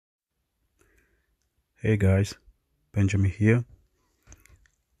Hey guys, Benjamin here.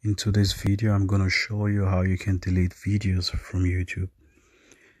 In today's video, I'm gonna show you how you can delete videos from YouTube.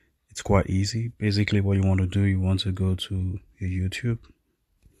 It's quite easy. Basically, what you want to do, you want to go to your YouTube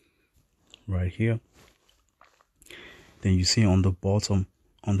right here. Then you see on the bottom,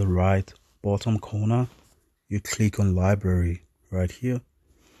 on the right bottom corner, you click on library right here.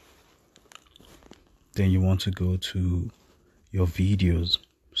 Then you want to go to your videos.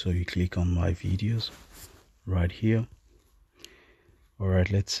 So you click on my videos right here. All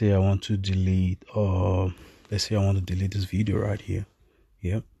right, let's say I want to delete this video right here.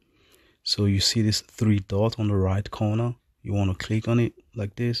 Yeah, so you see this three dot on the right corner, you want to click on it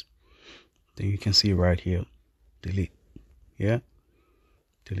like this. Then you can see right here, delete. Yeah,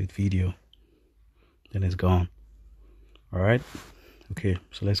 delete video. Then it's gone. All right, okay,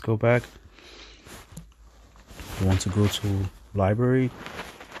 so let's go back. You want to go to library,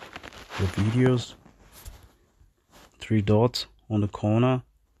 the videos, three dots on the corner,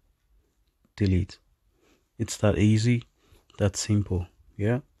 delete. It's that easy, that simple.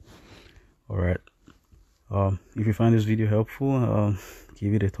 Yeah. All right, if you find this video helpful,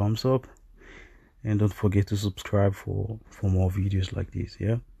 give it a thumbs up, and don't forget to subscribe for more videos like this.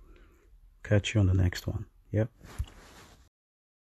 Yeah, catch you on the next one. Yeah.